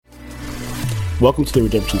Welcome to the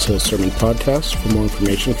Redemption's Hill Sermon Podcast. For more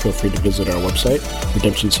information, feel free to visit our website,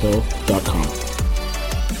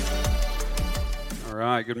 redemptionshill.com. All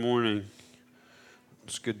right, good morning.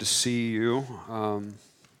 It's good to see you.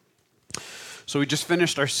 So we just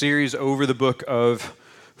finished our series over the book of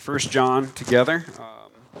 1 John together.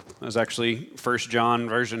 It was actually 1 John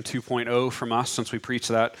version 2.0 from us since we preached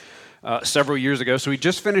that several years ago. So we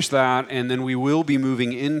just finished that, and then we will be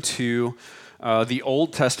moving into the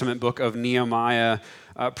Old Testament book of Nehemiah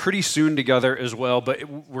pretty soon together as well, but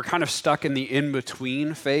we're kind of stuck in the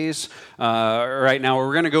in-between phase right now.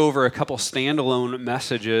 We're going to go over a couple standalone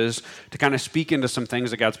messages to kind of speak into some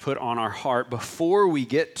things that God's put on our heart before we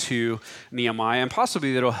get to Nehemiah, and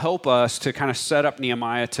possibly that'll help us to kind of set up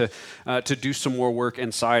Nehemiah to do some more work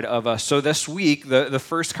inside of us. So this week, the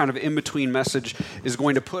first kind of in-between message is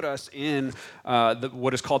going to put us in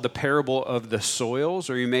what is called the parable of the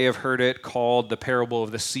soils, or you may have heard it called the parable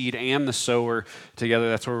of the seed and the sower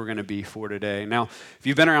together. That's where we're going to be for today. Now, if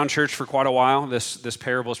you've been around church for quite a while, this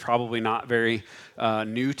parable is probably not very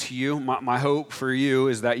new to you. My hope for you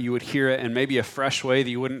is that you would hear it in maybe a fresh way, that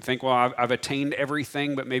you wouldn't think, well, I've attained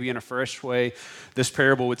everything, but maybe in a fresh way, this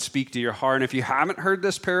parable would speak to your heart. And if you haven't heard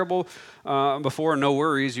this parable before, no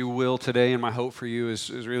worries, you will today. And my hope for you is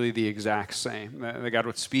really the exact same, that God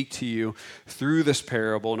would speak to you through this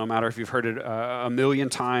parable, no matter if you've heard it a million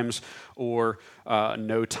times or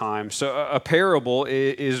no time. So a parable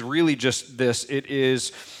is really just this. It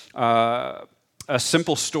is a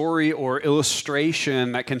simple story or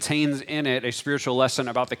illustration that contains in it a spiritual lesson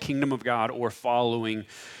about the kingdom of God or following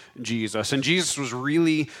Jesus. And Jesus was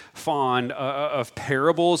really fond of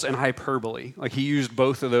parables and hyperbole. Like, he used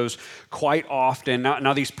both of those quite often.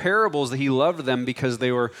 Now these parables, that he loved them because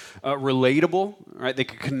they were relatable, right? They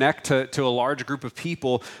could connect to a large group of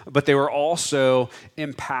people, but they were also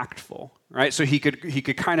impactful. Right, so he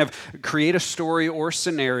could kind of create a story or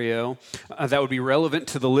scenario that would be relevant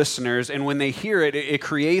to the listeners, and when they hear it, it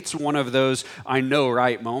creates one of those "I know,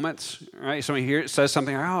 right" moments. Right, somebody says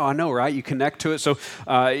something, "Oh, I know, right?" You connect to it. So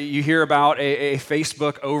you hear about a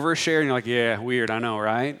Facebook overshare, and you're like, "Yeah, weird, I know,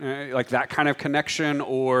 right?" Like that kind of connection.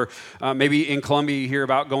 Or maybe in Columbia, you hear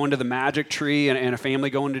about going to the magic tree and a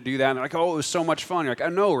family going to do that, and they're like, "Oh, it was so much fun." You're like, "I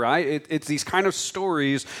know, right?" It's these kind of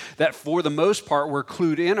stories that, for the most part, we're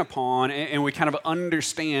clued in upon. And we kind of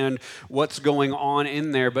understand what's going on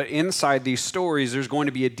in there. But inside these stories, there's going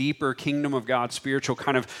to be a deeper kingdom of God, spiritual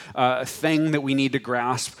kind of thing that we need to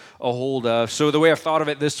grasp a hold of. So the way I've thought of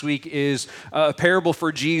it this week is a parable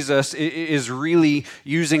for Jesus is really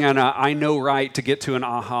using an I know, right, to get to an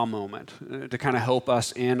aha moment, to kind of help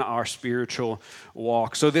us in our spiritual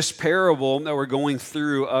walk. So this parable that we're going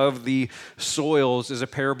through of the soils is a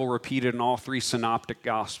parable repeated in all three synoptic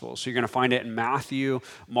gospels. So you're going to find it in Matthew,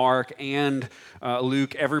 Mark, and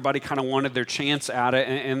Luke. Everybody kind of wanted their chance at it.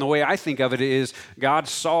 And the way I think of it is God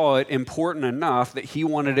saw it important enough that he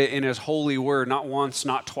wanted it in his holy word, not once,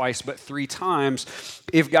 not twice, but 3 times.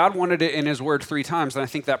 If God wanted it in his word 3 times, then I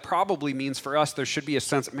think that probably means for us there should be a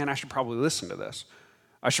sense, man, I should probably listen to this.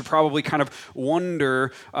 I should probably kind of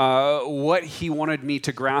wonder what he wanted me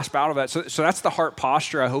to grasp out of that. So that's the heart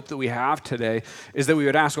posture I hope that we have today, is that we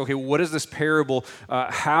would ask, okay, what does this parable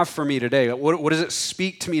have for me today? What does it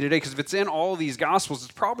speak to me today? Because if it's in all of these Gospels,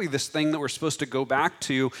 it's probably this thing that we're supposed to go back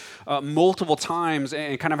to multiple times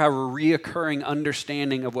and kind of have a reoccurring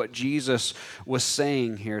understanding of what Jesus was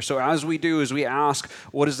saying here. So as we do, as we ask,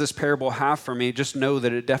 what does this parable have for me? Just know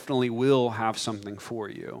that it definitely will have something for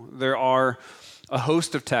you. There are a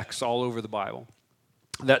host of texts all over the Bible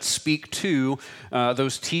that speak to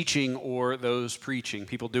those teaching or those preaching,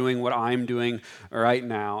 people doing what I'm doing right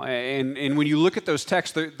now. And when you look at those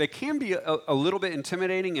texts, they can be a little bit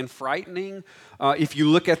intimidating and frightening if you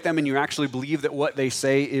look at them and you actually believe that what they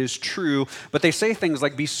say is true. But they say things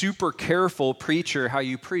like, be super careful, preacher, how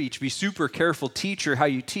you preach. Be super careful, teacher, how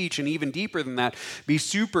you teach. And even deeper than that, be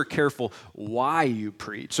super careful why you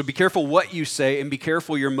preach. So be careful what you say, and be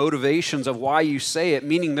careful your motivations of why you say it,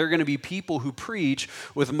 meaning there are going to be people who preach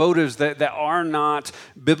with motives that are not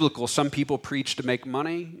biblical. Some people preach to make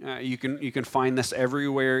money. You can find this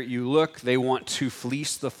everywhere you look. They want to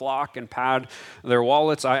fleece the flock and pad their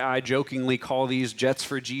wallets. I jokingly call these Jets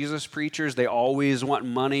for Jesus preachers. They always want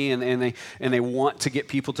money, and they want to get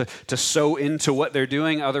people to sow into what they're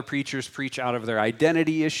doing. Other preachers preach out of their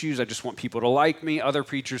identity issues. I just want people to like me. Other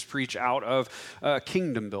preachers preach out of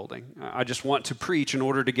kingdom building. I just want to preach in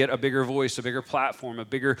order to get a bigger voice, a bigger platform, a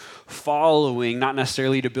bigger following, not necessarily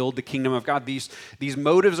to build the kingdom of God. These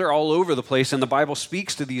motives are all over the place, and the Bible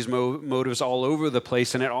speaks to these motives all over the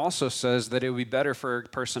place, and it also says that it would be better for a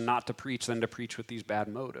person not to preach than to preach with these bad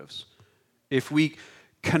motives. If we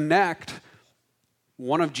connect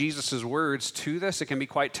one of Jesus' words to this, it can be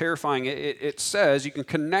quite terrifying. It says, you can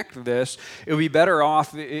connect this, it would be better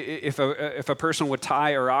off if a person would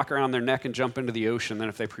tie a rock around their neck and jump into the ocean than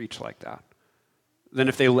if they preach like that, than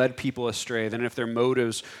if they led people astray, than if their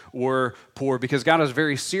motives were poor, because God is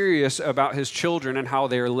very serious about his children and how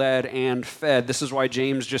they're led and fed. This is why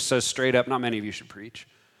James just says straight up, not many of you should preach.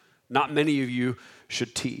 Not many of you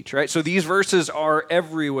should teach, right? So these verses are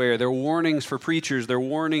everywhere. They're warnings for preachers. They're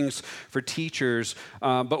warnings for teachers.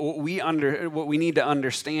 But what we need to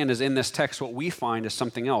understand is in this text, what we find is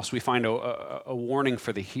something else. We find a warning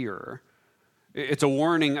for the hearer. It's a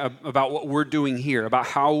warning about what we're doing here, about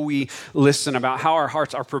how we listen, about how our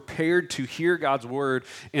hearts are prepared to hear God's word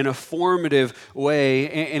in a formative way.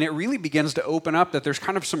 And it really begins to open up that there's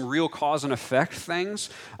kind of some real cause and effect things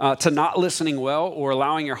to not listening well or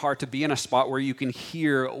allowing your heart to be in a spot where you can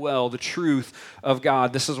hear well the truth of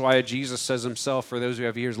God. This is why Jesus says himself, for those who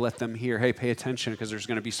have ears, let them hear. Hey, pay attention because there's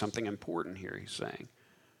going to be something important here, he's saying.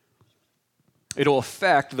 It'll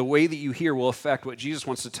affect, the way that you hear will affect what Jesus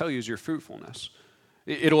wants to tell you is your fruitfulness.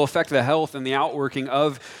 It'll affect the health and the outworking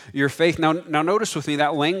of your faith. Now notice with me,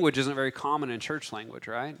 that language isn't very common in church language,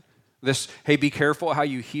 right? This, hey, be careful how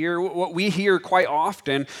you hear. What we hear quite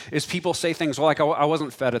often is people say things like, I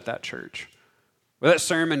wasn't fed at that church. Or that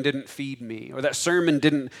sermon didn't feed me, or that sermon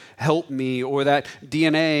didn't help me, or that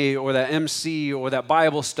DNA, or that MC, or that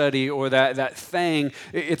Bible study, or that thing.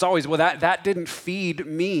 It's always, well, that didn't feed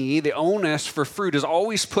me. The onus for fruit is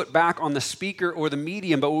always put back on the speaker or the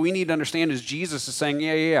medium. But what we need to understand is Jesus is saying,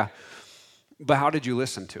 yeah. But how did you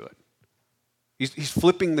listen to it? He's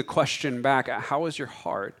flipping the question back. How is your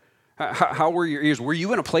heart? How were your ears? Were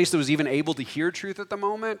you in a place that was even able to hear truth at the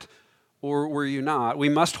moment? Or were you not? We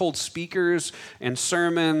must hold speakers and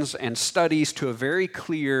sermons and studies to a very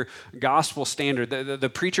clear gospel standard. The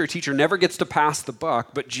preacher or teacher never gets to pass the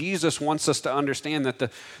buck, but Jesus wants us to understand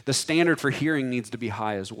that the standard for hearing needs to be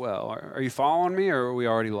high as well. Are you following me, or are we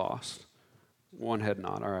already lost? One head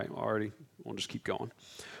nod. All right, we'll just keep going.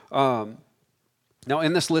 Now,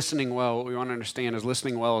 in this listening well, what we want to understand is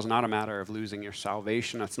listening well is not a matter of losing your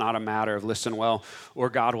salvation. It's not a matter of listen well or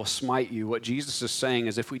God will smite you. What Jesus is saying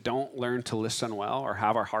is if we don't learn to listen well or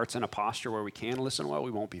have our hearts in a posture where we can listen well,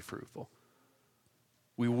 we won't be fruitful.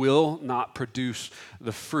 We will not produce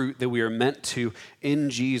the fruit that we are meant to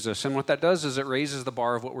in Jesus. And what that does is it raises the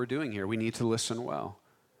bar of what we're doing here. We need to listen well.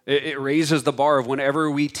 It raises the bar of whenever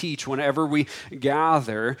we teach, whenever we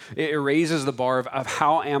gather, it raises the bar of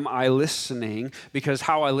how am I listening, because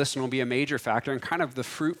how I listen will be a major factor and kind of the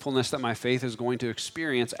fruitfulness that my faith is going to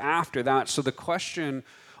experience after that. So the question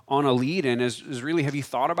on a lead-in is really, have you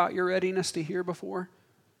thought about your readiness to hear before?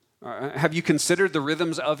 Have you considered the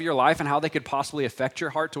rhythms of your life and how they could possibly affect your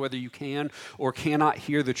heart to whether you can or cannot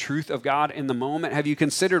hear the truth of God in the moment? Have you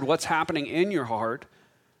considered what's happening in your heart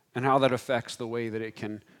and how that affects the way that it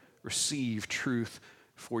can receive truth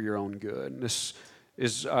for your own good? This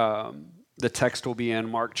is the text will be in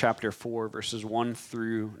Mark chapter 4, verses 1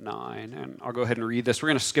 through 9. And I'll go ahead and read this. We're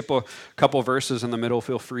going to skip a couple verses in the middle.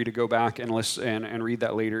 Feel free to go back and listen and read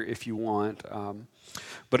that later if you want.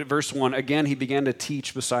 But at verse 1, again, he began to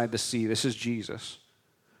teach beside the sea. This is Jesus.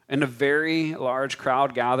 And a very large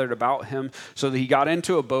crowd gathered about him, so that he got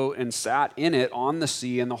into a boat and sat in it on the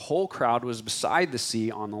sea, and the whole crowd was beside the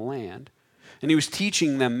sea on the land. And he was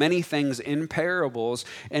teaching them many things in parables,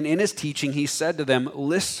 and in his teaching he said to them,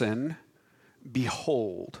 listen,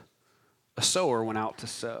 behold, a sower went out to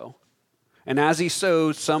sow. And as he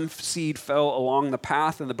sowed, some seed fell along the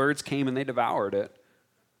path, and the birds came and they devoured it.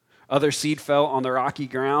 Other seed fell on the rocky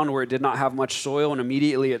ground where it did not have much soil, and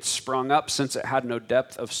immediately it sprung up, since it had no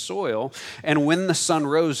depth of soil. And when the sun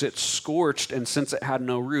rose, it scorched, and since it had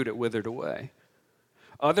no root, it withered away.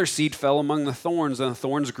 Other seed fell among the thorns, and the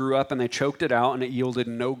thorns grew up, and they choked it out, and it yielded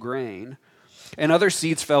no grain. And other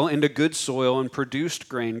seeds fell into good soil and produced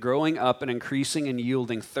grain, growing up and increasing and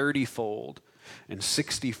yielding 30-fold and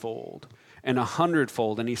 60-fold and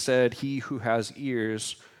 100-fold. And he said, he who has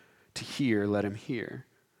ears to hear, let him hear.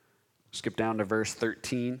 Skip down to verse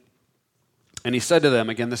 13. And he said to them,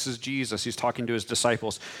 again, this is Jesus. He's talking to his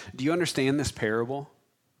disciples. Do you understand this parable?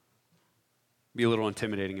 It'd be a little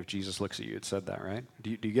intimidating if Jesus looks at you and said that, right? Do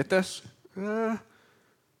you get this?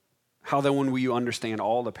 How then will you understand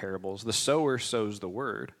all the parables? The sower sows the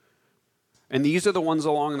word. And these are the ones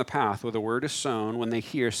along the path where the word is sown. When they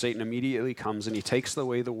hear, Satan immediately comes and he takes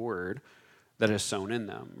away the word that is sown in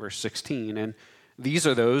them. Verse 16, and these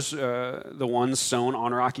are those, the ones sown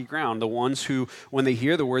on rocky ground, the ones who, when they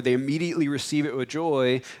hear the word, they immediately receive it with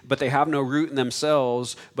joy, but they have no root in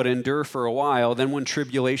themselves, but endure for a while. Then when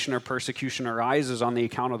tribulation or persecution arises on the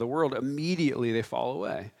account of the world, immediately they fall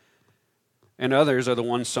away. And others are the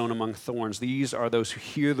ones sown among thorns. These are those who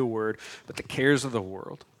hear the word, but the cares of the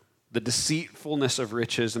world, the deceitfulness of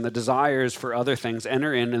riches, and the desires for other things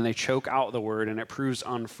enter in, and they choke out the word, and it proves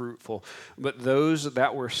unfruitful. But those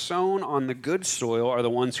that were sown on the good soil are the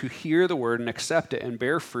ones who hear the word and accept it and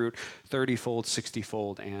bear fruit 30-fold,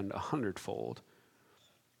 60-fold, and 100-fold.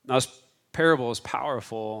 Now, this parable is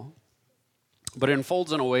powerful, but it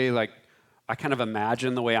unfolds in a way like I kind of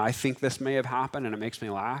imagine the way I think this may have happened, and it makes me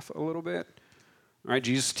laugh a little bit. Right,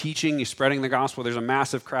 Jesus is teaching, he's spreading the gospel. There's a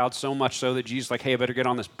massive crowd, so much so that Jesus is like, hey, I better get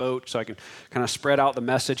on this boat so I can kind of spread out the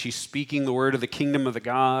message. He's speaking the word of the kingdom of the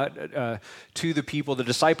God to the people. The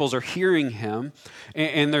disciples are hearing him,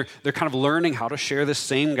 and they're kind of learning how to share this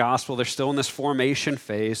same gospel. They're still in this formation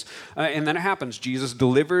phase. And then it happens. Jesus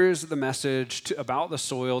delivers the message about the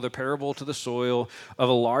soil, the parable to the soil of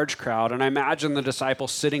a large crowd. And I imagine the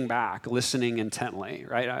disciples sitting back, listening intently,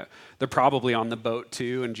 right? They're probably on the boat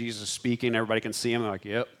too, and Jesus is speaking. Everybody can see him. They're like,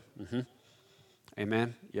 yep,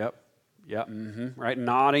 amen, yep, right?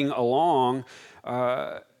 Nodding along.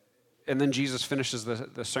 And then Jesus finishes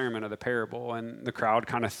the sermon of the parable, and the crowd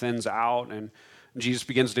kind of thins out, and Jesus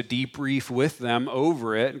begins to debrief with them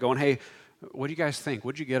over it, going, hey, what do you guys think?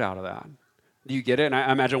 What did you get out of that? Do you get it? And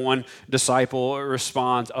I imagine one disciple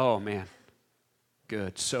responds, oh, man,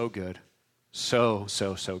 good, so good, so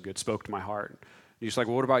good, spoke to my heart. He's like,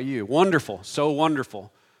 well, what about you? Wonderful, so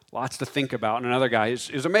wonderful. Lots to think about. And another guy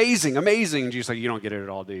is amazing. And Jesus like, you don't get it at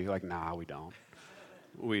all, do you? Like, nah, we don't.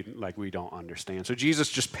 We don't understand. So Jesus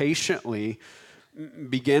just patiently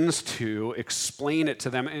begins to explain it to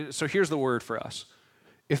them. And so here's the word for us.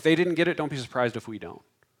 If they didn't get it, don't be surprised if we don't.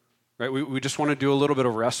 Right? We just want to do a little bit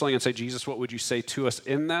of wrestling and say, Jesus, what would you say to us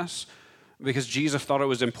in this? Because Jesus thought it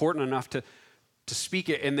was important enough to speak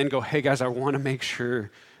it and then go, hey, guys, I want to make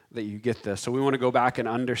sure that you get this. So we want to go back and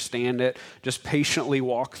understand it, just patiently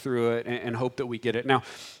walk through it and hope that we get it. Now,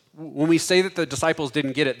 when we say that the disciples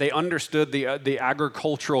didn't get it, they understood the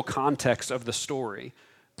agricultural context of the story.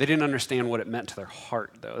 They didn't understand what it meant to their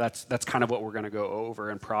heart, though. That's kind of what we're going to go over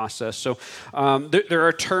and process. So there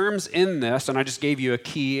are terms in this, and I just gave you a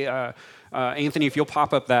key. Anthony, if you'll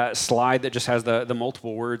pop up that slide that just has the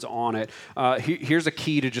multiple words on it, here's a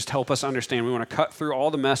key to just help us understand. We want to cut through all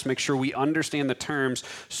the mess, make sure we understand the terms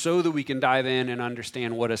so that we can dive in and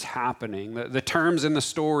understand what is happening. The terms in the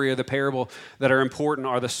story of the parable that are important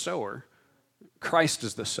are the sower. Christ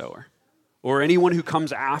is the sower, or anyone who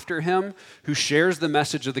comes after him who shares the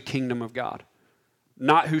message of the kingdom of God.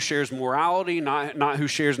 Not who shares morality, not who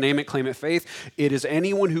shares name it, claim it faith. It is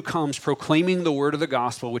anyone who comes proclaiming the word of the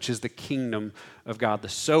gospel, which is the kingdom of God. The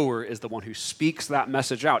sower is the one who speaks that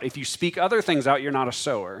message out. If you speak other things out, you're not a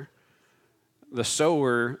sower. The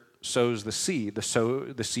sower sows the seed.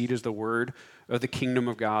 The seed is the word of the kingdom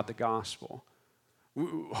of God, the gospel.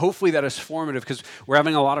 Hopefully that is formative because we're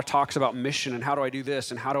having a lot of talks about mission and how do I do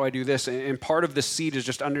this and how do I do this, and part of the seed is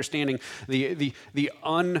just understanding the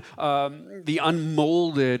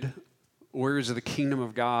unmolded words of the kingdom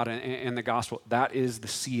of God and the gospel. That is the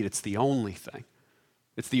seed. It's the only thing.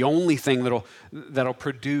 It's the only thing that'll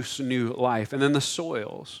produce new life. And then the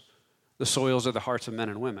soils are the hearts of men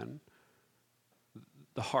and women.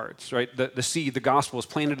 The hearts, right? The seed, the gospel is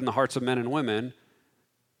planted in the hearts of men and women.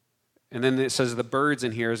 And then it says the birds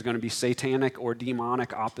in here is going to be satanic or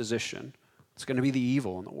demonic opposition. It's going to be the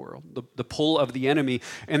evil in the world, the pull of the enemy.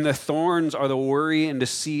 And the thorns are the worry and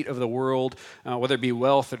deceit of the world, whether it be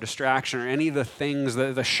wealth or distraction or any of the things,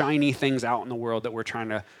 the shiny things out in the world that we're trying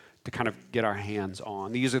to kind of get our hands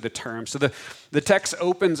on. These are the terms. So the text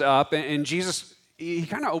opens up, and Jesus, he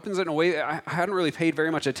kind of opens it in a way that I hadn't really paid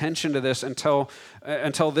very much attention to this until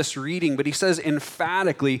this reading. But he says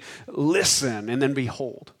emphatically, listen, and then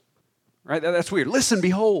behold. Right? That's weird. Listen,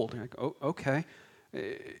 behold. You're like, oh, okay.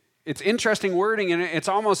 It's interesting wording, and it's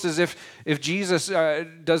almost as if Jesus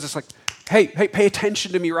does this like, hey, pay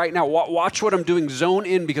attention to me right now. Watch what I'm doing. Zone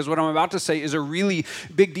in, because what I'm about to say is a really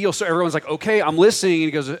big deal. So everyone's like, okay, I'm listening. And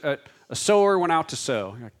he goes, a sower went out to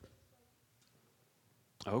sow. You're like,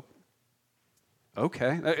 oh,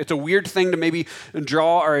 okay. It's a weird thing to maybe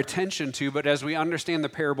draw our attention to, but as we understand the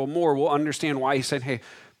parable more, we'll understand why he's saying, hey,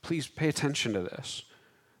 please pay attention to this.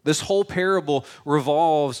 This whole parable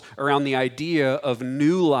revolves around the idea of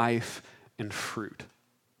new life and fruit.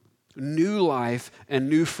 New life and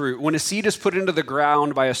new fruit. When a seed is put into the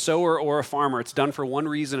ground by a sower or a farmer, it's done for one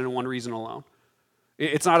reason and one reason alone.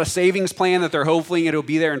 It's not a savings plan that they're hoping it'll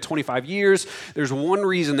be there in 25 years. There's one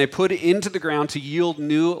reason. They put it into the ground to yield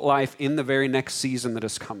new life in the very next season that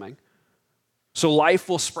is coming. So life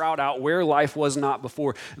will sprout out where life was not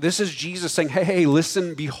before. This is Jesus saying, hey,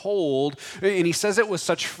 listen, behold. And he says it with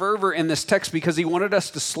such fervor in this text because he wanted us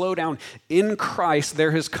to slow down. In Christ,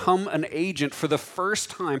 there has come an agent for the first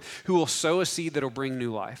time who will sow a seed that will bring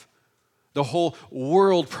new life. The whole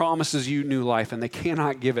world promises you new life, and they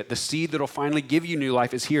cannot give it. The seed that will finally give you new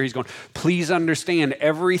life is here. He's going, please understand,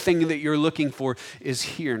 everything that you're looking for is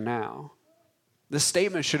here now. This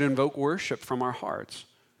statement should invoke worship from our hearts.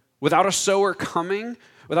 Without a sower coming,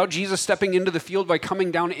 without Jesus stepping into the field by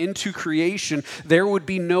coming down into creation, there would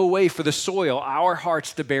be no way for the soil, our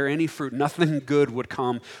hearts, to bear any fruit. Nothing good would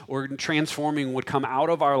come or transforming would come out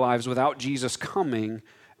of our lives without Jesus coming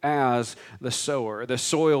as the sower. The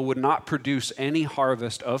soil would not produce any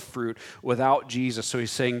harvest of fruit without Jesus. So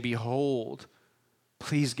he's saying, behold,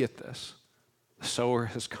 please get this. The sower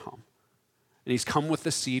has come. And he's come with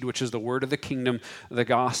the seed, which is the word of the kingdom, the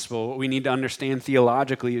gospel. What we need to understand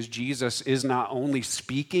theologically is Jesus is not only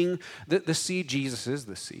speaking the seed, Jesus is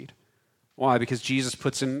the seed. Why? Because Jesus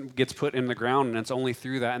gets put in the ground, and it's only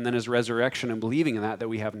through that and then his resurrection and believing in that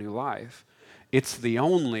we have new life. It's the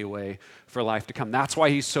only way for life to come. That's why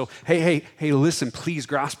he's so, hey, listen, please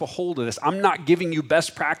grasp a hold of this. I'm not giving you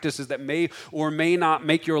best practices that may or may not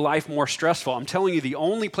make your life more stressful. I'm telling you the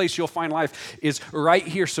only place you'll find life is right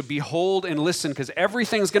here. So behold and listen, because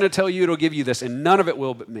everything's going to tell you it'll give you this, and none of it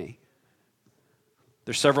will but me.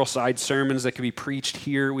 There's several side sermons that can be preached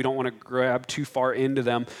here. We don't want to grab too far into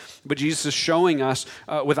them. But Jesus is showing us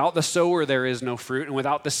without the sower there is no fruit, and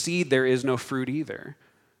without the seed there is no fruit either.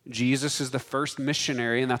 Jesus is the first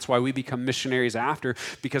missionary, and that's why we become missionaries after,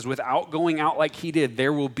 because without going out like he did,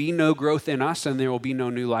 there will be no growth in us and there will be no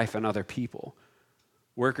new life in other people.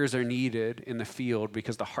 Workers are needed in the field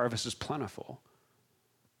because the harvest is plentiful.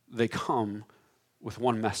 They come with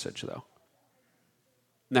one message, though.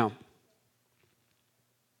 Now,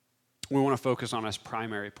 we want to focus on his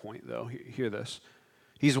primary point, though. Hear this.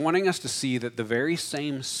 He's wanting us to see that the very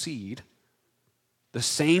same seed, the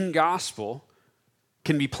same gospel,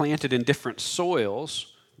 can be planted in different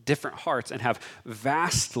soils, different hearts, and have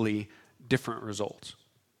vastly different results.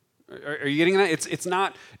 Are you getting that? It's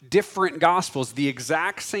not different gospels. The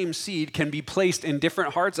exact same seed can be placed in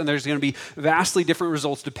different hearts, and there's going to be vastly different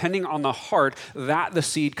results depending on the heart that the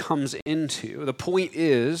seed comes into. The point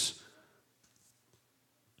is,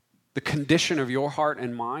 the condition of your heart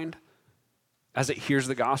and mind as it hears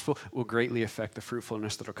the gospel will greatly affect the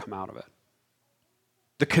fruitfulness that will come out of it.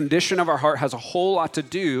 The condition of our heart has a whole lot to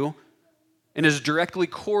do and is directly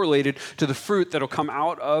correlated to the fruit that will come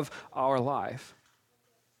out of our life.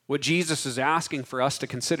 What Jesus is asking for us to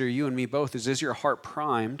consider, you and me both, is your heart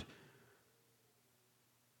primed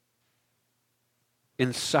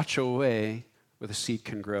in such a way where the seed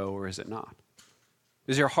can grow, or is it not?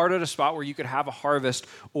 Is your heart at a spot where you could have a harvest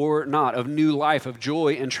or not, of new life, of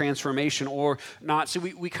joy and transformation or not? So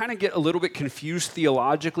we kind of get a little bit confused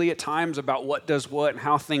theologically at times about what does what and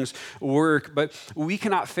how things work, but we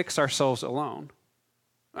cannot fix ourselves alone.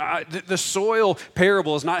 The soil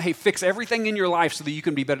parable is not, hey, fix everything in your life so that you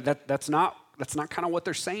can be better. That's not kind of what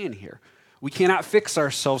they're saying here. We cannot fix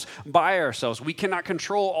ourselves by ourselves. We cannot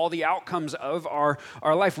control all the outcomes of our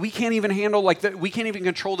life. We can't even handle we can't even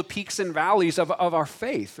control the peaks and valleys of our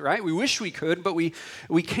faith, right? We wish we could, but we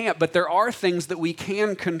can't. But there are things that we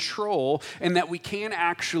can control and that we can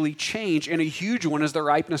actually change. And a huge one is the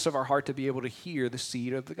ripeness of our heart to be able to hear the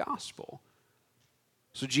seed of the gospel.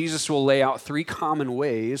 So Jesus will lay out 3 common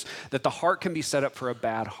ways that the heart can be set up for a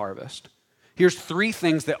bad harvest. Here's 3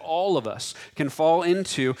 things that all of us can fall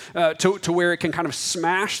into to where it can kind of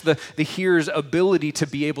smash the hearer's ability to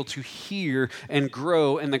be able to hear and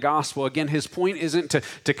grow in the gospel. Again, his point isn't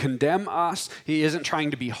to condemn us. He isn't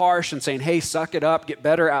trying to be harsh and saying, hey, suck it up, get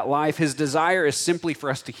better at life. His desire is simply for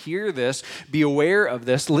us to hear this, be aware of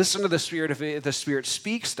this, listen to the Spirit if the Spirit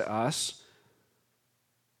speaks to us,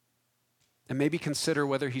 and maybe consider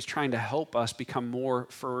whether he's trying to help us become more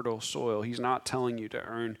fertile soil. He's not telling you to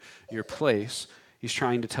earn your place. He's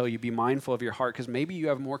trying to tell you, be mindful of your heart, because maybe you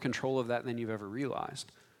have more control of that than you've ever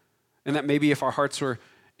realized. And that maybe if our hearts were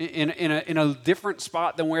in a different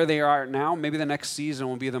spot than where they are now, maybe the next season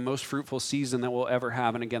will be the most fruitful season that we'll ever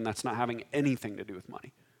have. And again, that's not having anything to do with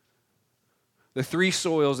money. The 3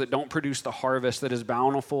 soils that don't produce the harvest that is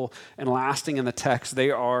bountiful and lasting in the text, they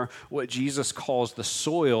are what Jesus calls the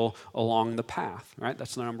soil along the path, right?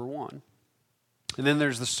 That's the number 1. And then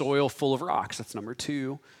there's the soil full of rocks. That's number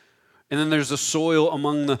 2. And then there's the soil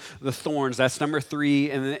among the thorns. That's number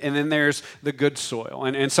 3. And then there's the good soil.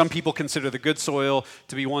 And some people consider the good soil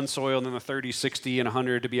to be one soil, and then the 30, 60, and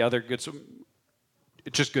 100 to be other good soil.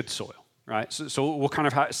 It's just good soil. right? So we'll kind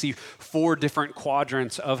of see 4 different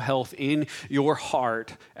quadrants of health in your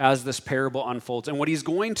heart as this parable unfolds. And what he's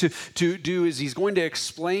going to do is he's going to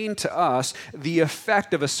explain to us the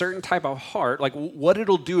effect of a certain type of heart, like what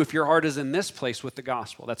it'll do if your heart is in this place with the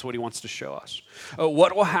gospel. That's what he wants to show us.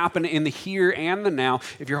 What will happen in the here and the now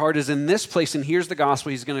if your heart is in this place and here's the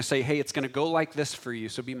gospel. He's going to say, hey, it's going to go like this for you,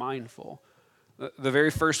 so be mindful. The very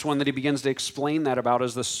first one that he begins to explain that about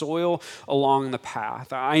is the soil along the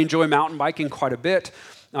path. I enjoy mountain biking quite a bit.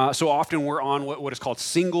 So often we're on what is called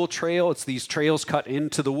single trail. It's these trails cut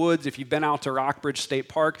into the woods. If you've been out to Rockbridge State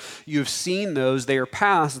Park, you've seen those. They are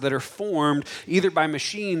paths that are formed either by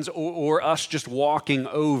machines or us just walking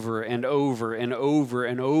over and over and over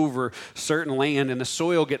and over certain land, and the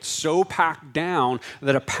soil gets so packed down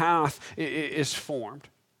that a path is formed.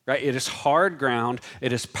 Right? It is hard ground.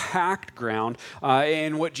 It is packed ground.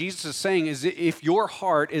 And what Jesus is saying is if your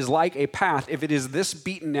heart is like a path, if it is this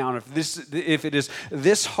beaten down, if it is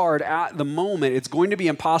this hard at the moment, it's going to be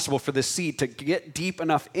impossible for the seed to get deep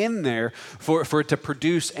enough in there for it to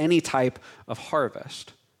produce any type of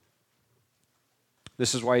harvest.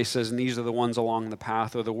 This is why he says, and these are the ones along the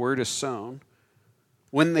path where the word is sown.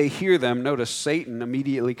 When they hear them, notice Satan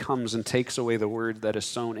immediately comes and takes away the word that is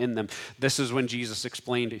sown in them. This is when Jesus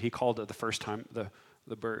explained it. He called it the first time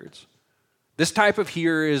the birds. This type of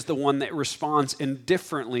hearer is the one that responds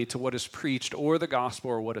indifferently to what is preached or the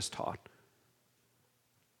gospel or what is taught.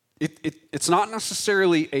 It's not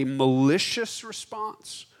necessarily a malicious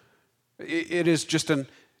response. It is just an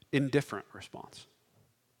indifferent response.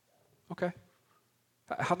 Okay.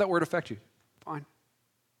 How'd that word affect you? Fine.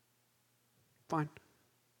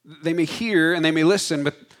 They may hear and they may listen,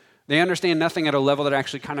 but they understand nothing at a level that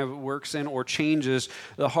actually kind of works in or changes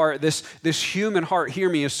the heart. This human heart, hear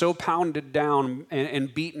me, is so pounded down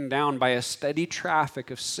and beaten down by a steady traffic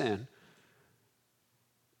of sin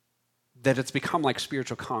that it's become like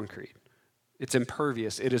spiritual concrete. It's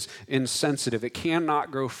impervious. It is insensitive. It cannot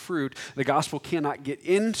grow fruit. The gospel cannot get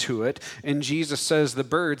into it. And Jesus says the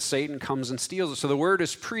bird, Satan, comes and steals it. So the word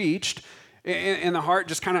is preached, and the heart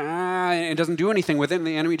just kind of, and doesn't do anything with it, and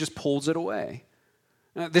the enemy just pulls it away.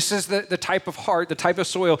 This is the type of heart, the type of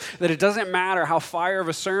soil, that it doesn't matter how fire of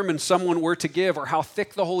a sermon someone were to give or how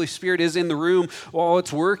thick the Holy Spirit is in the room while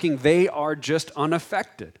it's working, they are just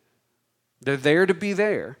unaffected. They're there to be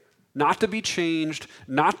there, not to be changed,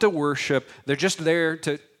 not to worship. They're just there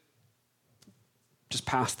to just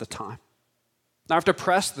pass the time. Now I have to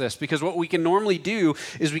press this because what we can normally do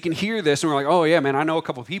is we can hear this and we're like, oh yeah, man, I know a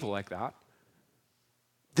couple people like that.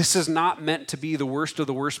 This is not meant to be the worst of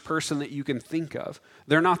the worst person that you can think of.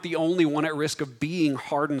 They're not the only one at risk of being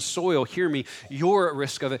hardened soil. Hear me, you're at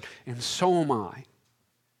risk of it, and so am I.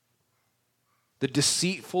 The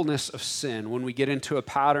deceitfulness of sin, when we get into a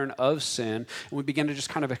pattern of sin and we begin to just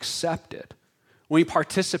kind of accept it, when you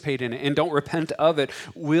participate in it and don't repent of it,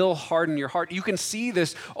 will harden your heart. You can see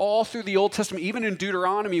this all through the Old Testament, even in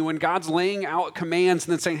Deuteronomy, when God's laying out commands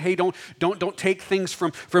and then saying, hey, don't take things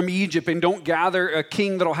from Egypt, and don't gather a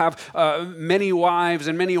king that'll have many wives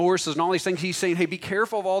and many horses and all these things. He's saying, hey, be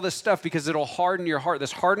careful of all this stuff because it'll harden your heart.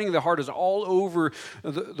 This hardening of the heart is all over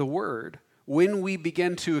the word. When we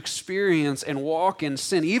begin to experience and walk in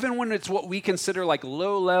sin, even when it's what we consider like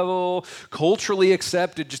low level, culturally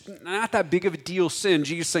accepted, just not that big of a deal sin,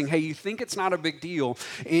 Jesus is saying, hey, you think it's not a big deal,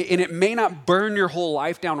 and it may not burn your whole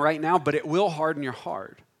life down right now, but it will harden your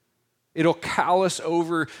heart. It'll callous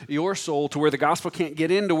over your soul to where the gospel can't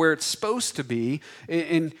get into where it's supposed to be,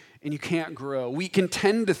 and you can't grow. We can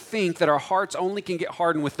tend to think that our hearts only can get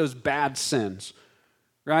hardened with those bad sins,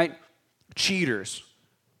 right? Cheaters.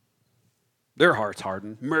 Their hearts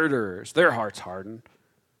hardened. Murderers, their hearts hardened.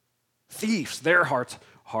 Thieves, their hearts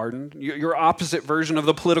hardened. Your opposite version of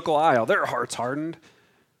the political aisle, their hearts hardened.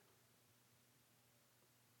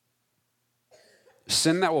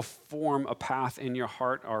 Sin that will form a path in your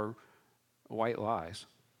heart are white lies.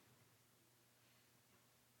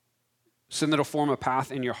 Sin that will form a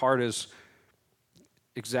path in your heart is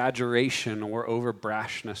exaggeration or over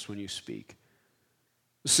brashness when you speak.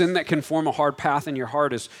 Sin that can form a hard path in your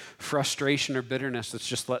heart is frustration or bitterness that's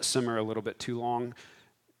just let simmer a little bit too long.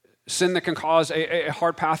 Sin that can cause a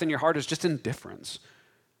hard path in your heart is just indifference.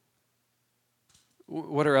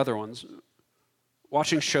 What are other ones?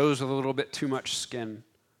 Watching shows with a little bit too much skin.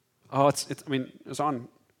 Oh, it's on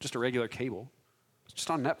just a regular cable. It's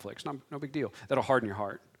just on Netflix, no big deal. That'll harden your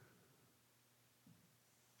heart.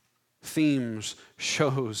 Themes,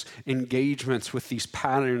 shows, engagements with these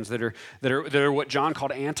patterns that are what John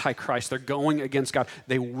called antichrist. They're going against God.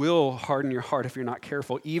 They will harden your heart if you're not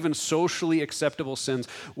careful. Even socially acceptable sins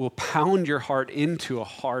will pound your heart into a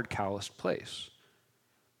hard, calloused place.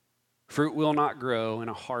 Fruit will not grow in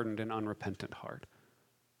a hardened and unrepentant heart.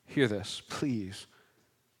 Hear this, please.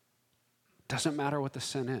 It doesn't matter what the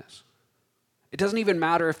sin is. It doesn't even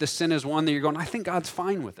matter if the sin is one that you're going, I think God's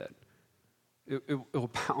fine with it. It will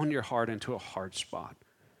pound your heart into a hard spot.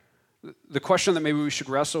 The question that maybe we should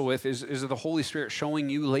wrestle with is the Holy Spirit showing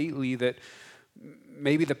you lately that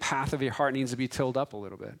maybe the path of your heart needs to be tilled up a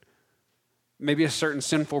little bit? Maybe a certain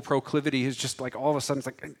sinful proclivity is just like all of a sudden it's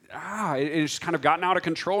like, it's just kind of gotten out of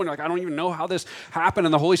control. And you're like, I don't even know how this happened.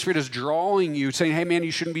 And the Holy Spirit is drawing you, saying, hey man,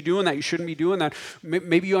 you shouldn't be doing that. You shouldn't be doing that.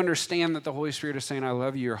 Maybe you understand that the Holy Spirit is saying, I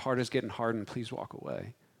love you. Your heart is getting hardened. Please walk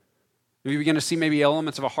away. Maybe you begin to see maybe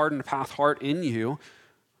elements of a hardened path heart in you.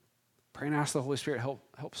 Pray and ask the Holy Spirit,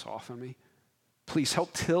 help soften me. Please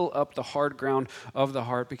help till up the hard ground of the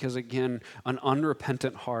heart, because again, an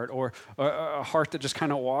unrepentant heart or a heart that just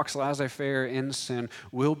kind of walks laissez-faire in sin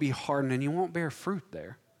will be hardened and you won't bear fruit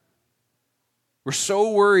there. We're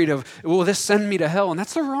so worried of, will this send me to hell? And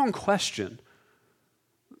that's the wrong question.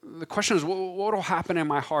 The question is, what will happen in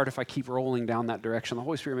my heart if I keep rolling down that direction? The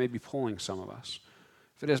Holy Spirit may be pulling some of us.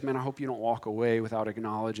 If it is, man, I hope you don't walk away without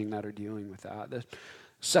acknowledging that or dealing with that. The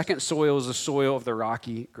second soil is the soil of the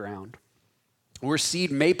rocky ground, where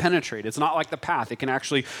seed may penetrate. It's not like the path. It can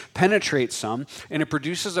actually penetrate some, and it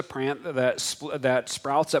produces a plant that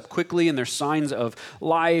sprouts up quickly, and there's signs of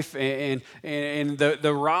life. And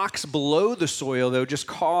the rocks below the soil, though, just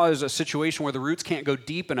cause a situation where the roots can't go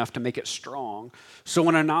deep enough to make it strong. So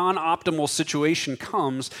when a non-optimal situation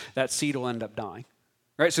comes, that seed will end up dying.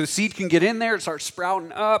 Right? So the seed can get in there, it starts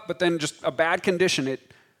sprouting up, but then just a bad condition, it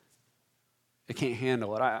can't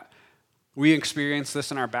handle it. We experienced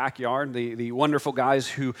this in our backyard. The wonderful guys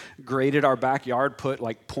who graded our backyard put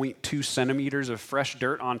like 0.2 centimeters of fresh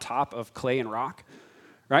dirt on top of clay and rock.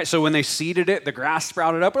 Right? So when they seeded it, the grass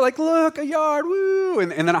sprouted up. We're like, look, a yard, woo!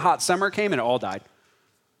 And then a hot summer came and it all died.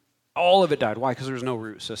 All of it died. Why? Because there was no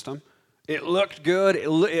root system. It looked good.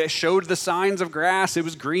 It showed the signs of grass. It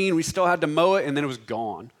was green. We still had to mow it, and then it was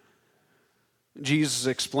gone. Jesus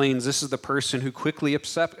explains this is the person who quickly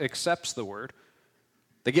accepts the word.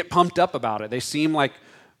 They get pumped up about it. They seem like,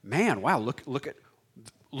 man, wow, look at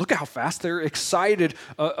how fast they're excited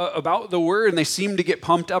about the word, and they seem to get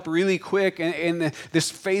pumped up really quick, and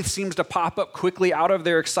this faith seems to pop up quickly out of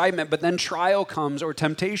their excitement, but then trial comes or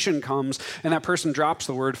temptation comes, and that person drops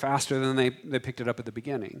the word faster than they picked it up at the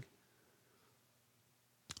beginning.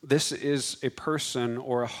 This is a person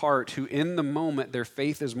or a heart who in the moment their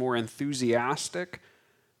faith is more enthusiastic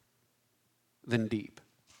than deep.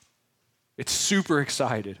 It's super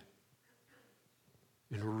excited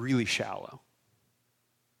and really shallow.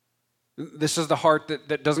 This is the heart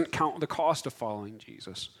that doesn't count the cost of following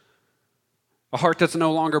Jesus. A heart that's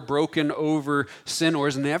no longer broken over sin or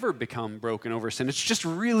has never become broken over sin. It's just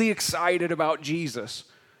really excited about Jesus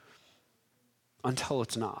until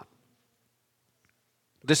it's not.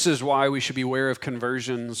 This is why we should be aware of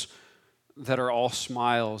conversions that are all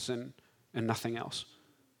smiles and nothing else.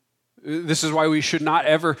 This is why we should not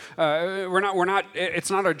ever, it's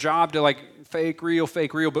not our job to like fake real,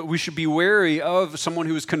 but we should be wary of someone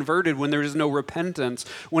who is converted when there is no repentance.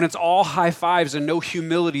 When it's all high fives and no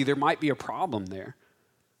humility, there might be a problem there.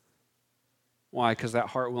 Why? Because that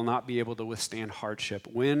heart will not be able to withstand hardship.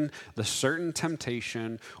 When the certain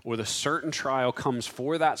temptation or the certain trial comes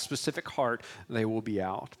for that specific heart, they will be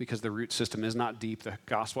out because the root system is not deep. The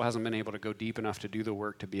gospel hasn't been able to go deep enough to do the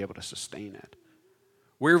work to be able to sustain it.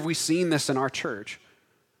 Where have we seen this in our church?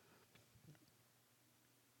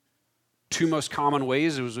 Two most common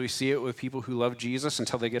ways is we see it with people who love Jesus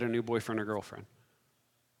until they get a new boyfriend or girlfriend.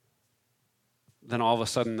 Then all of a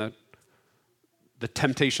sudden the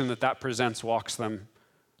temptation that presents walks them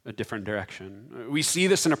a different direction. We see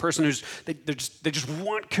this in a person they just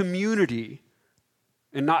want community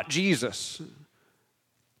and not Jesus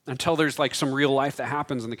until there's like some real life that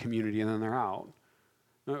happens in the community and then they're out.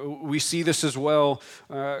 We see this as well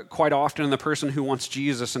quite often in the person who wants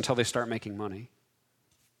Jesus until they start making money.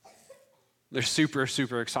 They're super,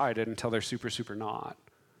 super excited until they're super, super not.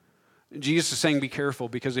 Jesus is saying be careful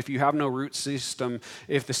because if you have no root system,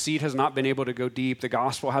 if the seed has not been able to go deep, the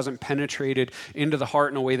gospel hasn't penetrated into the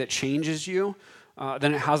heart in a way that changes you,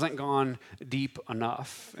 then it hasn't gone deep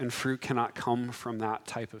enough, and fruit cannot come from that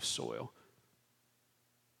type of soil.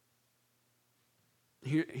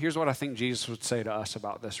 Here's what I think Jesus would say to us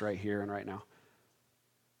about this right here and right now.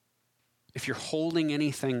 If you're holding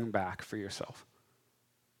anything back for yourself,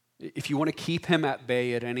 if you want to keep him at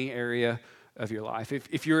bay at any area of your life,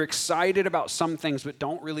 if you're excited about some things but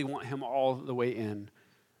don't really want him all the way in,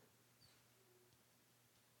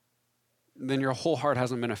 then your whole heart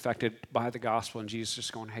hasn't been affected by the gospel, and Jesus is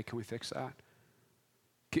just going, hey, can we fix that?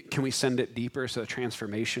 Can we send it deeper so the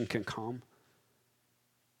transformation can come?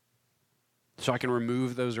 So I can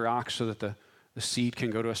remove those rocks so that the seed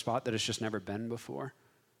can go to a spot that it's just never been before?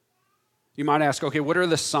 You might ask, okay, what are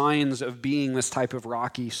the signs of being this type of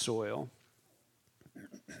rocky soil?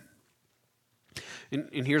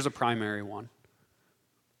 And here's a primary one.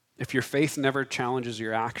 If your faith never challenges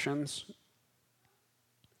your actions,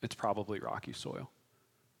 it's probably rocky soil.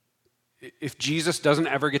 If Jesus doesn't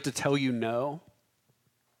ever get to tell you no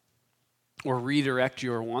or redirect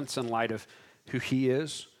your wants in light of who he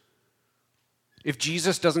is, if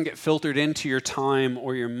Jesus doesn't get filtered into your time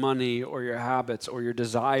or your money or your habits or your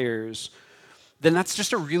desires, then that's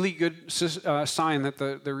just a really good sign that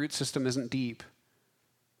the root system isn't deep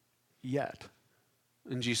yet.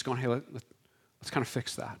 And Jesus going, hey, let's kind of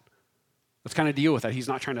fix that. Let's kind of deal with that. He's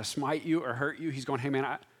not trying to smite you or hurt you. He's going, hey man,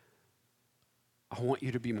 I want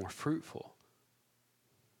you to be more fruitful.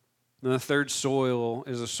 And the third soil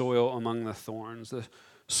is a soil among the thorns. The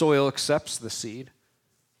soil accepts the seed.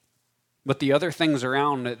 But the other things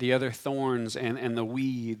around it, the other thorns and the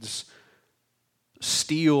weeds,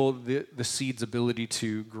 steal the seed's ability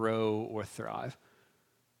to grow or thrive.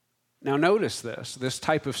 Now notice this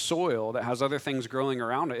type of soil that has other things growing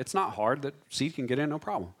around it, it's not hard. The seed can get in, no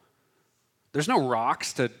problem. There's no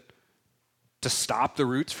rocks to stop the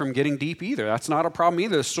roots from getting deep either. That's not a problem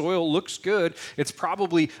either. The soil looks good. It's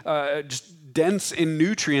probably just dense in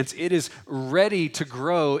nutrients. It is ready to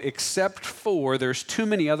grow except for there's too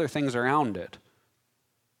many other things around it.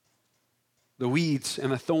 The weeds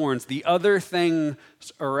and the thorns, the other things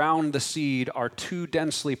around the seed are too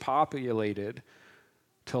densely populated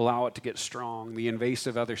to allow it to get strong. The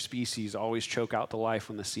invasive other species always choke out the life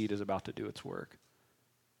when the seed is about to do its work.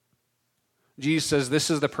 Jesus says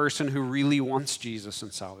this is the person who really wants Jesus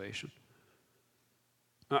and salvation.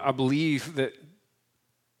 I believe that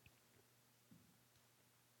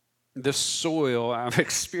this soil, I've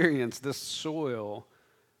experienced this soil,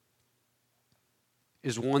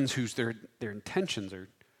 is ones whose their intentions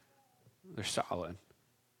they're solid.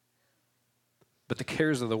 But the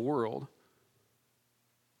cares of the world,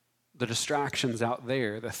 the distractions out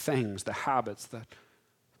there, the things, the habits, the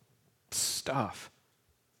stuff,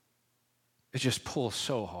 it just pulls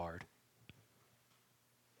so hard.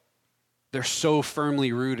 They're so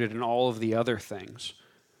firmly rooted in all of the other things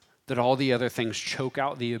that all the other things choke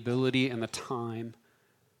out the ability and the time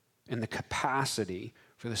and the capacity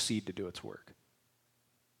for the seed to do its work.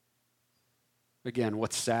 Again,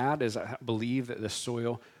 what's sad is I believe that this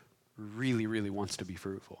soil really, really wants to be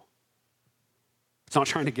fruitful. It's not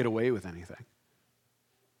trying to get away with anything.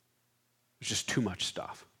 There's just too much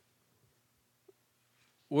stuff.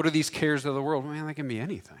 What are these cares of the world? Man, they can be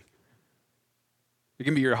anything. It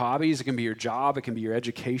can be your hobbies, it can be your job, it can be your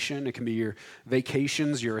education, it can be your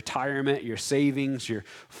vacations, your retirement, your savings, your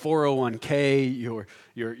 401k, your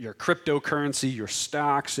cryptocurrency, your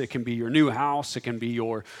stocks. It can be your new house, it can be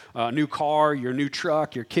your new car, your new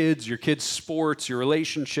truck, your kids' sports, your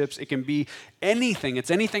relationships. It can be anything. It's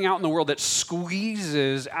anything out in the world that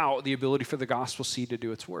squeezes out the ability for the gospel seed to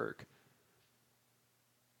do its work.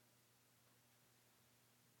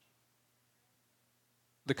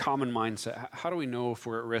 The common mindset. How do we know if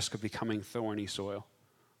we're at risk of becoming thorny soil?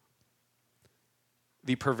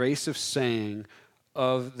 The pervasive saying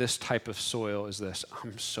of this type of soil is this: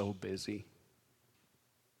 I'm so busy.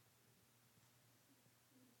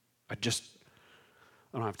 I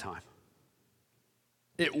don't have time.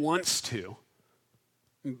 It wants to,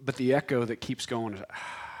 but the echo that keeps going is,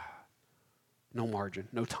 no margin,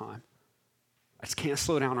 no time. I just can't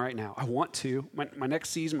slow down right now. I want to. My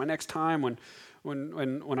next season, my next time,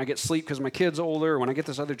 when I get sleep because my kid's older, or when I get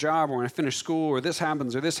this other job, or when I finish school, or this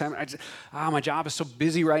happens, my job is so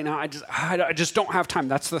busy right now, I just don't have time.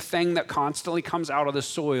 That's the thing that constantly comes out of the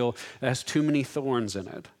soil that has too many thorns in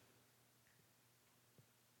it.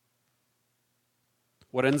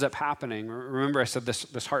 What ends up happening, remember I said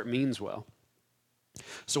this heart means well.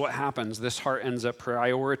 So what happens? This heart ends up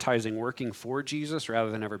prioritizing working for Jesus rather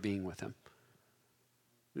than ever being with him.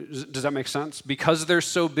 Does that make sense? Because they're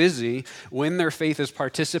so busy, when their faith is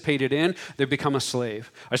participated in, they become a slave.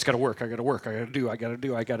 I just got to work, I got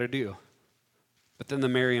to do. But then the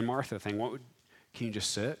Mary and Martha thing, can you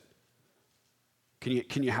just sit?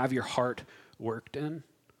 Can you have your heart worked in?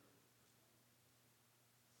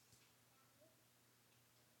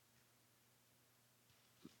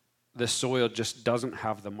 This soil just doesn't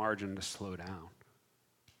have the margin to slow down.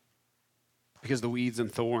 Because the weeds and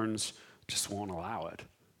thorns just won't allow it.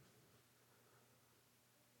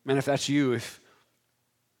 Man, if that's you,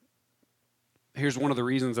 here's one of the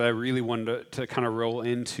reasons that I really wanted to kind of roll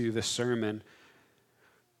into this sermon.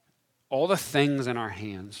 all the things in our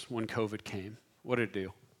hands when COVID came, what did it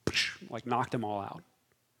do? Like knocked them all out.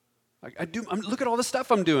 Like look at all the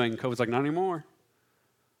stuff I'm doing. COVID's like, not anymore.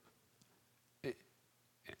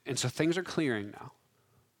 And so things are clearing now.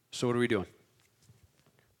 So what are we doing?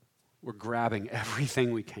 We're grabbing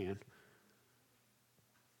everything we can.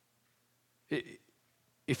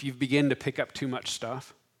 If you begin to pick up too much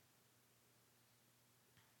stuff,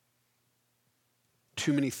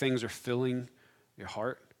 too many things are filling your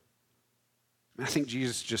heart. I think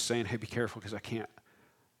Jesus is just saying, hey, be careful because I can't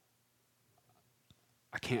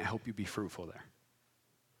help you be fruitful there.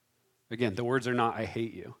 Again, the words are not, I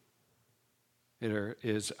hate you. It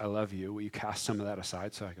is, I love you. Will you cast some of that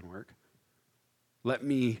aside so I can work? Let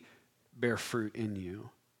me bear fruit in you.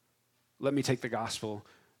 Let me take the gospel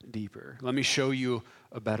deeper. Let me show you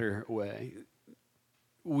a better way.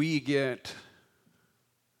 We get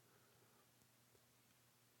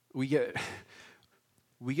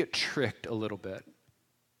tricked a little bit.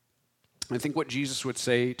 I think what Jesus would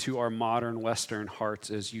say to our modern Western hearts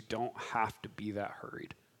is you don't have to be that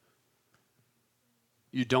hurried.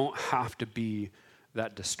 You don't have to be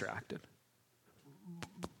that distracted.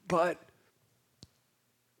 But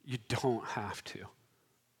you don't have to.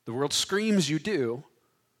 The world screams you do.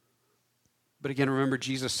 But again, remember,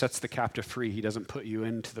 Jesus sets the captive free. He doesn't put you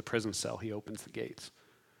into the prison cell. He opens the gates.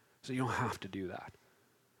 So you don't have to do that.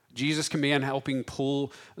 Jesus can begin helping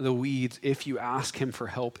pull the weeds if you ask him for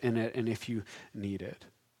help in it and if you need it.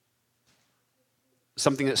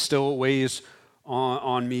 Something that still weighs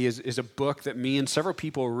on me is a book that me and several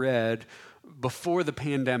people read before the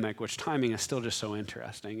pandemic, which timing is still just so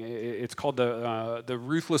interesting. It's called The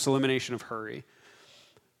Ruthless Elimination of Hurry.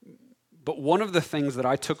 But one of the things that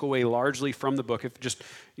I took away largely from the book, if just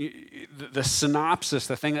the synopsis,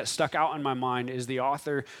 the thing that stuck out in my mind is the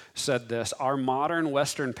author said this: our modern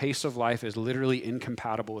Western pace of life is literally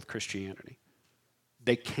incompatible with Christianity.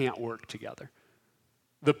 They can't work together.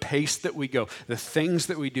 The pace that we go, the things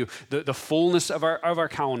that we do, the fullness of our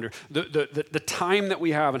calendar, the time that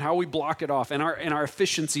we have and how we block it off, and our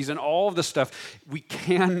efficiencies and all of the stuff, we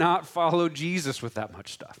cannot follow Jesus with that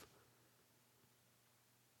much stuff.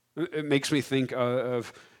 It makes me think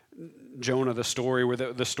of Jonah, the story where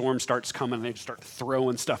the storm starts coming and they just start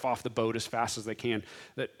throwing stuff off the boat as fast as they can.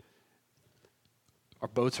 That our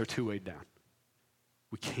boats are too weighed down.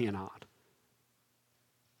 We cannot.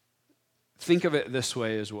 Think of it this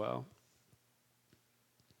way as well.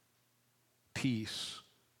 Peace,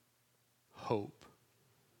 hope,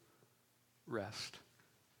 rest.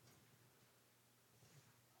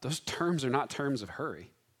 Those terms are not terms of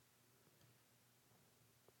hurry.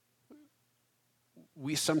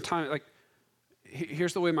 We sometimes,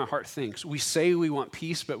 here's the way my heart thinks. We say we want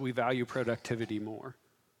peace, but we value productivity more.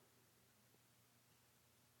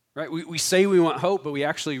 Right? We say we want hope, but we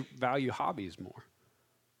actually value hobbies more.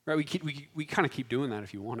 Right? We kind of keep doing that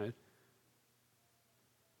if you wanted.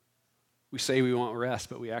 We say we want rest,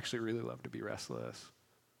 but we actually really love to be restless.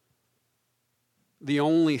 The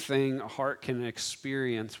only thing a heart can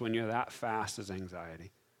experience when you're that fast is anxiety.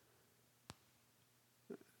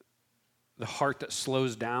 The heart that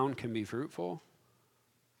slows down can be fruitful.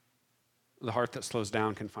 The heart that slows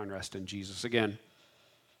down can find rest in Jesus. Again,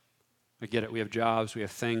 I get it. We have jobs, we have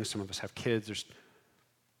things. Some of us have kids.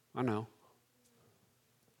 I know.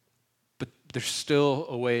 But there's still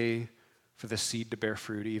a way for the seed to bear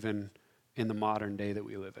fruit even in the modern day that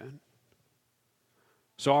we live in.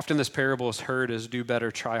 So often this parable is heard as do better,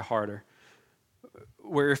 try harder.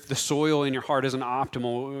 Where if the soil in your heart isn't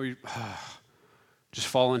optimal, just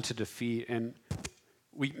fall into defeat, and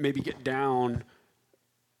we maybe get down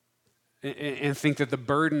and think that the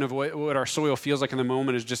burden of what our soil feels like in the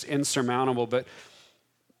moment is just insurmountable, but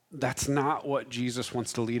that's not what Jesus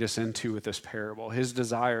wants to lead us into with this parable. His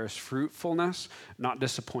desire is fruitfulness, not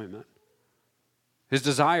disappointment. His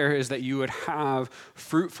desire is that you would have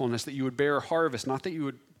fruitfulness, that you would bear harvest, not that you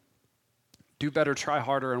would do better, try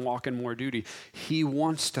harder, and walk in more duty. He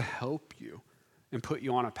wants to help you and put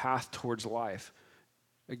you on a path towards life.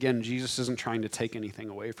 Again, Jesus isn't trying to take anything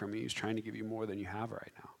away from you. He's trying to give you more than you have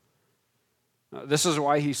right now. This is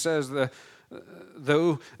why he says,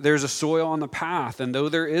 though there's a soil on the path, and though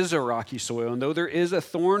there is a rocky soil, and though there is a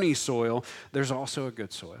thorny soil, there's also a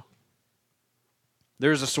good soil.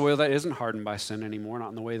 There's a soil that isn't hardened by sin anymore, not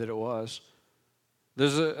in the way that it was.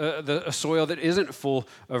 There's a soil that isn't full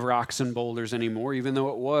of rocks and boulders anymore, even though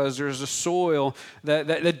it was. There's a soil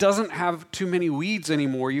that doesn't have too many weeds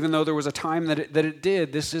anymore, even though there was a time that it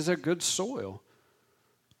did. This is a good soil.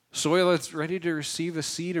 Soil that's ready to receive a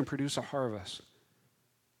seed and produce a harvest.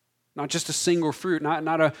 Not just a single fruit,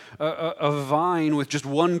 not a vine with just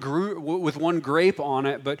one grape on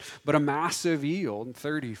it, but a massive yield,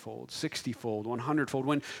 30-fold, 60-fold,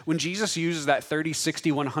 100-fold. When Jesus uses that 30,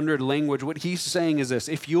 60, 100 language, what he's saying is this: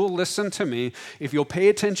 if you'll listen to me, if you'll pay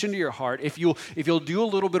attention to your heart, if you'll do a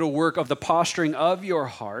little bit of work of the posturing of your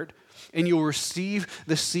heart, and you'll receive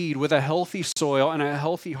the seed with a healthy soil and a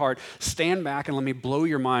healthy heart, stand back and let me blow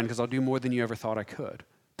your mind, because I'll do more than you ever thought I could.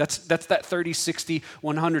 That's that 30, 60,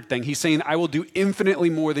 100 thing. He's saying, I will do infinitely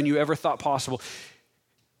more than you ever thought possible.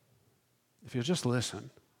 If you'll just listen.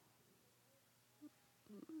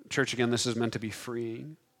 Church, again, this is meant to be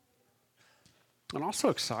freeing and also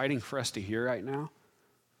exciting for us to hear right now.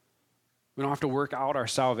 We don't have to work out our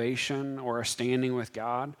salvation or our standing with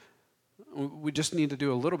God. We just need to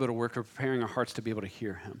do a little bit of work of preparing our hearts to be able to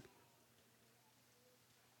hear him.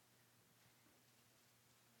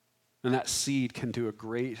 And that seed can do a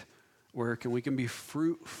great work, and we can be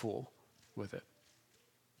fruitful with it.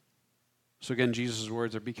 So again, Jesus'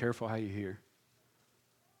 words are, be careful how you hear.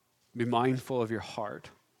 Be mindful of your heart.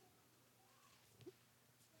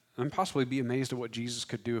 And possibly be amazed at what Jesus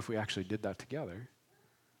could do if we actually did that together.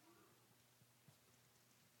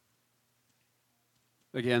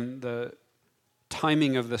 Again, the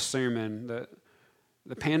timing of the sermon,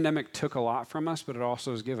 the pandemic took a lot from us, but it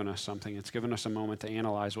also has given us something. It's given us a moment to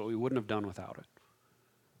analyze what we wouldn't have done without it.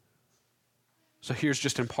 So here's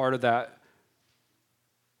just in part of that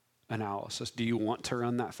analysis. Do you want to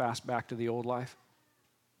run that fast back to the old life?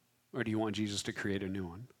 Or do you want Jesus to create a new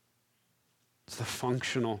one? It's the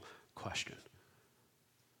functional question.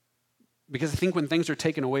 Because I think when things are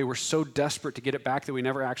taken away, we're so desperate to get it back that we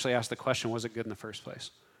never actually ask the question, was it good in the first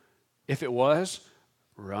place? If it was,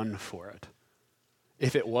 run for it.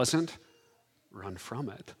 If it wasn't, run from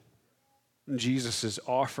it. And Jesus is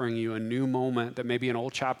offering you a new moment that maybe an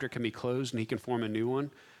old chapter can be closed and he can form a new one.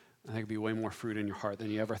 And there could be way more fruit in your heart than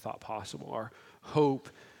you ever thought possible. Our hope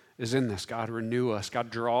is in this. God, renew us. God,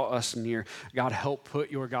 draw us near. God, help put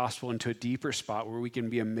your gospel into a deeper spot where we can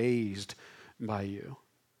be amazed by you.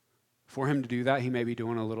 For him to do that, he may be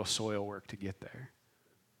doing a little soil work to get there.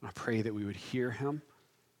 I pray that we would hear him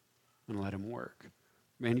and let him work.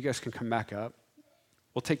 Man, you guys can come back up.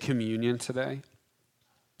 We'll take communion today.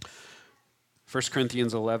 1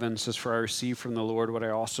 Corinthians 11 says, for I received from the Lord what I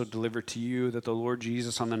also delivered to you, that the Lord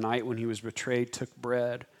Jesus on the night when he was betrayed took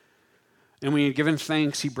bread. And when he had given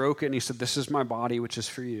thanks, he broke it and he said, this is my body, which is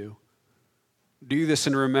for you. Do this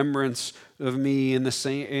in remembrance of me. In the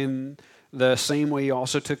same way, he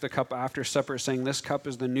also took the cup after supper, saying, this cup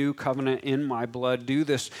is the new covenant in my blood. Do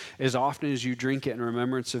this as often as you drink it in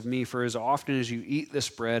remembrance of me. For as often as you eat this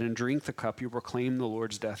bread and drink the cup, you proclaim the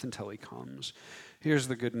Lord's death until he comes. Here's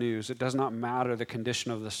the good news. It does not matter the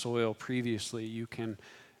condition of the soil previously. You can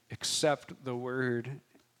accept the word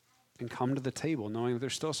and come to the table knowing that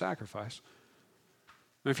there's still sacrifice.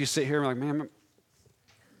 And if you sit here and like, man,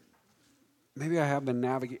 maybe I have been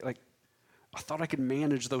navigating, like, I thought I could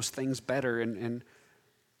manage those things better, and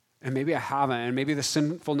maybe I haven't, and maybe the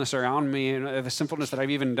sinfulness around me and the sinfulness that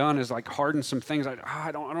I've even done is like hardened some things.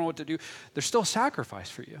 I don't know what to do. There's still sacrifice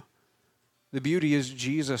for you. The beauty is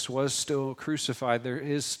Jesus was still crucified. There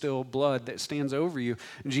is still blood that stands over you.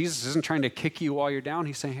 And Jesus isn't trying to kick you while you're down.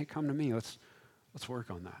 He's saying, hey, come to me. Let's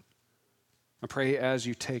work on that. I pray as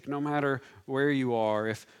you take, no matter where you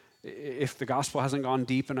are, if the gospel hasn't gone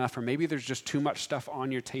deep enough, or maybe there's just too much stuff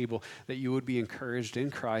on your table, that you would be encouraged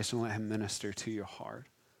in Christ and let him minister to your heart.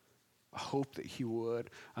 I hope that he would.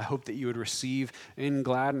 I hope that you would receive in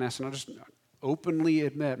gladness. And I'll just openly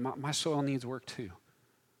admit, my soul needs work too.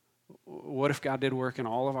 What if God did work in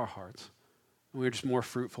all of our hearts? And we were just more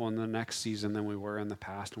fruitful in the next season than we were in the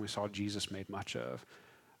past, and we saw Jesus made much of.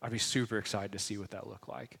 I'd be super excited to see what that looked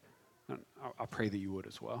like. And I pray that you would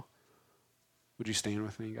as well. Would you stand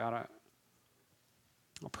with me? God,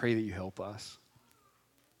 I'll pray that you help us.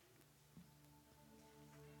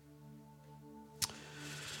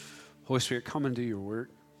 Holy Spirit, come and do your work.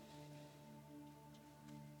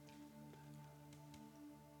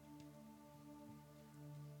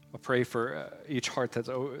 I pray for each heart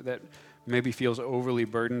that maybe feels overly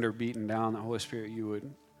burdened or beaten down, that Holy Spirit, you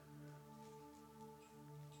would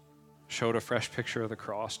show it a fresh picture of the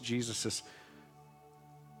cross. Jesus has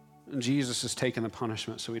taken the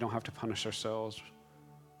punishment so we don't have to punish ourselves.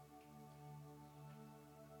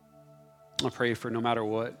 I pray for no matter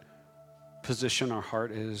what position our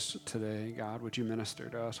heart is today, God, would you minister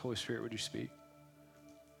to us? Holy Spirit, would you speak?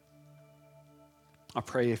 I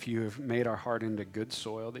pray if you have made our heart into good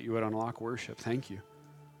soil, that you would unlock worship. Thank you.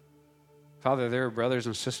 Father, there are brothers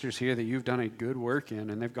and sisters here that you've done a good work in,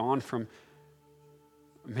 and they've gone from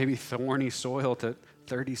maybe thorny soil to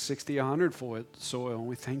 30, 60, 100-fold soil, and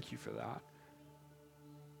we thank you for that.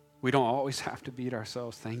 We don't always have to beat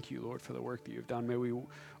ourselves. Thank you, Lord, for the work that you've done. May we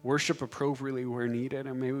worship appropriately where needed,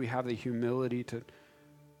 and may we have the humility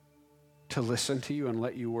to listen to you and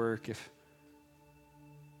let you work if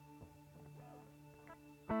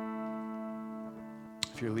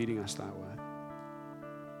you're leading us that way.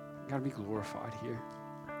 God, be glorified here.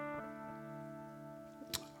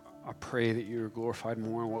 I pray that you're glorified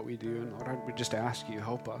more in what we do. And Lord, I would just ask you,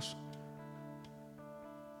 help us.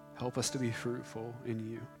 Help us to be fruitful in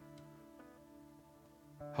you.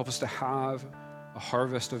 Help us to have a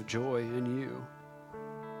harvest of joy in you.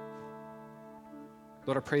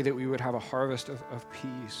 Lord, I pray that we would have a harvest of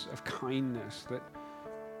peace, of kindness, that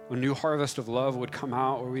a new harvest of love would come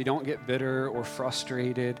out where we don't get bitter or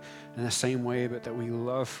frustrated in the same way, but that we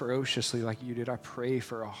love ferociously like you did. I pray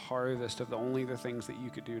for a harvest of only the things that you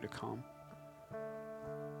could do to come.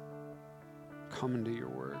 Come and do your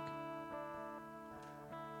work.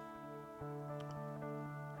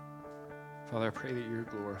 Father, I pray that you're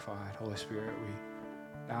glorified. Holy Spirit,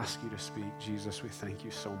 we ask you to speak. Jesus, we thank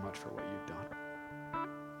you so much for what you've done.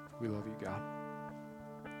 We love you, God.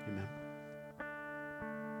 Amen.